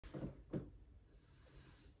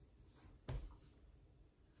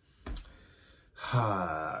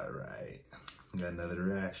Alright, got another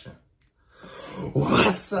reaction.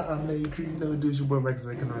 What's up, man? You know, dude, your boy Rex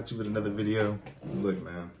coming at you with another video. Look,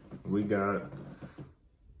 man, we got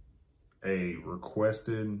a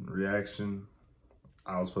requested reaction.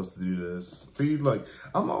 I was supposed to do this. See, like,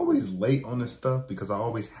 I'm always late on this stuff because I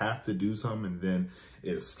always have to do something and then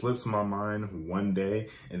it slips my mind one day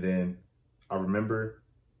and then I remember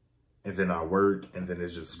and then I work and then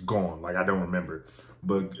it's just gone. Like, I don't remember.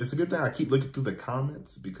 But it's a good thing I keep looking through the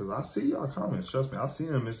comments because I see y'all comments. Trust me, I see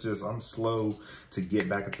them. It's just I'm slow to get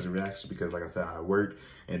back into the reaction because, like I said, I work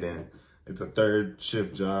and then it's a third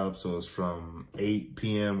shift job. So it's from 8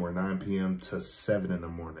 p.m. or 9 p.m. to 7 in the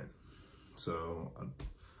morning. So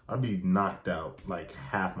I'd be knocked out like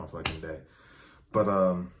half my fucking day. But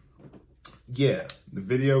yeah, the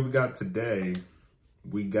video we got today,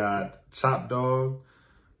 we got Chop Dawg.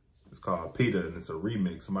 It's called Peta and it's a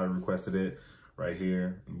remix. Somebody requested it right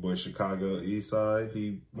here. Boy, Chicago East Side.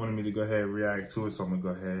 He wanted me to go ahead and react to it, so I'm gonna go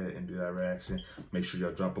ahead and do that reaction. Make sure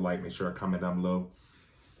y'all drop a like. Make sure I comment down below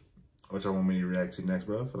what y'all want me to react to next,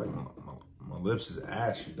 bro. I feel like my lips is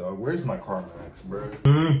ashy, dog. Where's my Carmex, bro?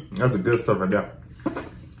 That's the good stuff right there.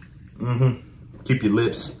 Keep your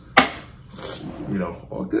lips, you know,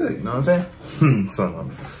 all good. You know what I'm saying? So,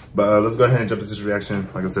 but let's go ahead and jump into this reaction.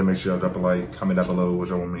 Like I said, make sure y'all drop a like, comment down below what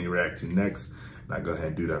y'all want me to react to next. And I'll go ahead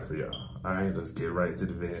and do that for y'all. All right, let's get right to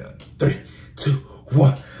the video. 3, 2,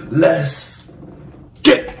 1, let's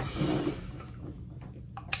get.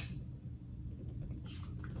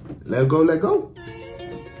 Let go, let go.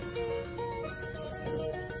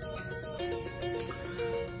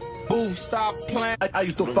 Move, stop playing. I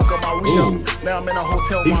used to fuck up my Rio. Now I'm in a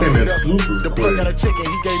hotel. He came in super the plug got a chicken.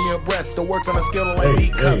 He gave me a breast. To work on a scale like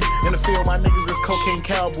meat cups. In the field, my niggas is cocaine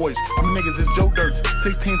cowboys. You niggas is Joe Dirts.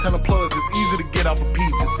 16 ton of plugs. It's easy to get off a P.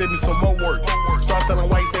 Just send me some more work. Start selling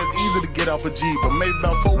white says easy to get off a G, but maybe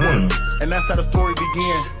about 4 work. And that's how the story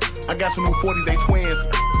began. I got some new 40s, they twins.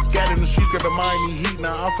 Got in the streets, grabbing Miami Heat.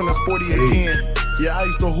 Now I'm feeling sporty again. Yeah, I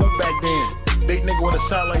used to hoop back then. Big nigga with a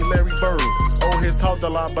shot like Larry Bird. Old his talked a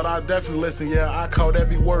lot, but I definitely listen. Yeah, I caught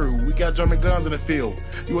every word. We got German guns in the field.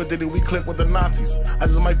 You addicted, we clip with the Nazis. I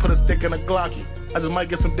just might put a stick in a Glocky. I just might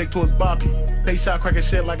get some dick to his boppy. They shot cracking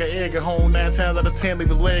shit like an egg at home. 9 times out of 10 leave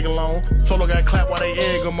his leg alone. Solo got clapped while they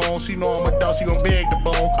egg him on. She know I'm a dog, she gon' beg the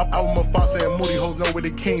bone. I was Mufasa and Moody, hoes know where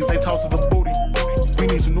the kings. They toss us the booty. We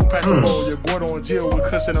need some new pack of roll. Your Gordo and Jill with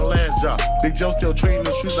cushion the last job. Big Joe still treating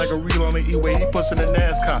the shoes like a reel on the E-way. He pushing the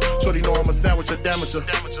NASCAR. Shorty know I'm a sandwich, a damager.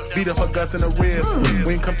 Beat up her guts in the ribs.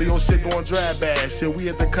 We ain't come through your shit going dry bad. Shit, we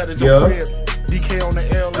at the cut at your crib. DK on the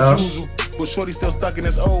L as usual. But Shorty still stuck in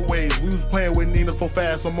his old ways. We was playing with Nina for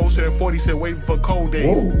fast on motion and 40 said waiting for cold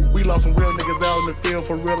days. We lost some real niggas out in the field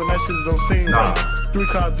for real and that shit is on scene. 3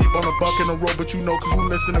 cars deep on the buck in the road, but you know cause we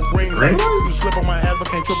listen to green light. You slip on my ass but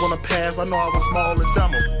can't trip on the pass. I know I was small and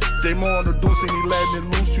dumber. J Mo on the deuce and he letting it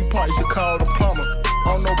loose. You probably should call the plumber.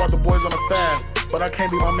 I don't know about the boys on the fab, but I can't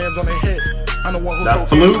be my mans on the hit. I'm the one who that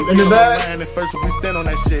flute in the back. And first we stand on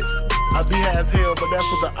that shit. I be high as hell, but that's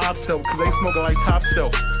what the ops help, cause they smoking like top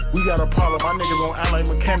shelf. We got a problem, my niggas gon' act like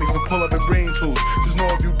mechanics and pull up and bring tools. Just know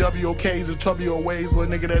if you WOKs and trouble your ways,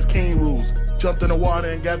 little nigga, that's king rules. Jumped in the water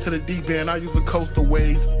and got to the deep end, I use the coastal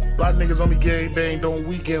waves. A lot of niggas only gang banged on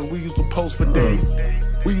weekends, we used to post for days.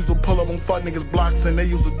 We used to pull up on fuck niggas blocks and they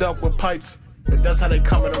used to duck with pipes. And that's how they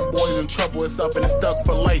come at them boys in trouble, it's up and it's stuck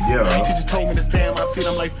for life. Teacher told me to stand my seat,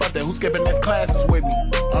 I'm like, fuck that, who's skipping this classes with me?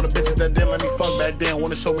 All the bitches that didn't let me fuck back then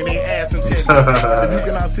wanna show me their ass and titties. If you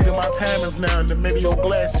cannot see that my timers now, then maybe your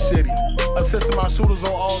glass is shitty. Assessing my shooters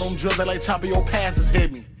on all them drills, they like chopping your passes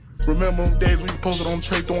hit me. Remember them days we posted on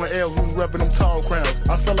Trey throwing L's, we was repping them tall crowns.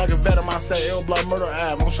 I feel like a vet of my set, L Block Murder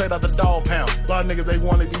Ave, I'm straight out the dog pound. A lot of niggas, they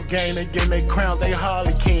wanna be gang, they getting they crowns, they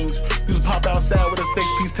Harley Kings. Used to pop outside with a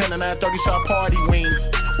 6-piece 10 and 30 shot party wings.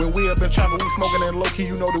 When we up in traffic, we smoking in low key,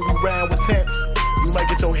 you know that we ran with tents. You might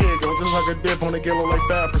get your head go just like a dip on the gillo like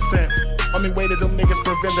 5%. Only way that them niggas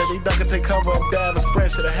prevent that they duck and take cover up, dive and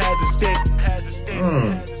spread, should've had to stick.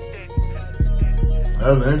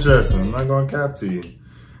 That was interesting, I'm not gonna cap to you.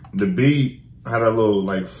 The beat had a little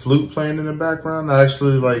like flute playing in the background. I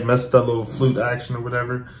actually like messed with that little flute action or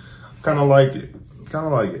whatever. Kind of like it. Kind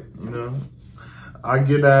of like it, you know. I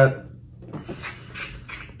get that.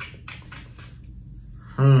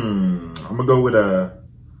 I'm gonna go with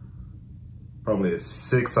probably a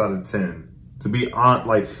 6 out of 10. To be on,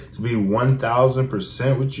 like, to be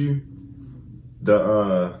 1000% with you.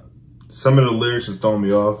 Some of the lyrics just throw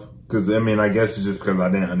me off. Cause I mean, I guess it's just because I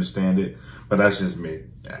didn't understand it, but that's just me.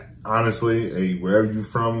 Honestly, hey, wherever you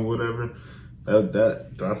from or whatever,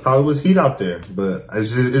 that probably was heat out there, but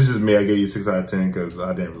it's just me. I gave you 6 out of 10 because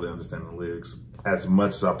I didn't really understand the lyrics. as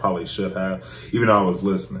much as I probably should have, even though I was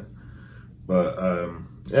listening. But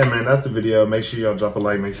yeah, man, that's the video. Make sure y'all drop a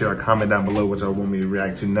like. Make sure y'all comment down below what y'all want me to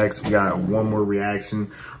react to next. We got one more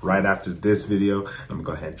reaction right after this video. I'm gonna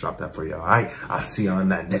go ahead and drop that for y'all. All right, I'll see y'all in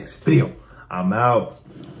that next video. I'm out.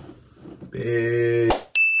 Big.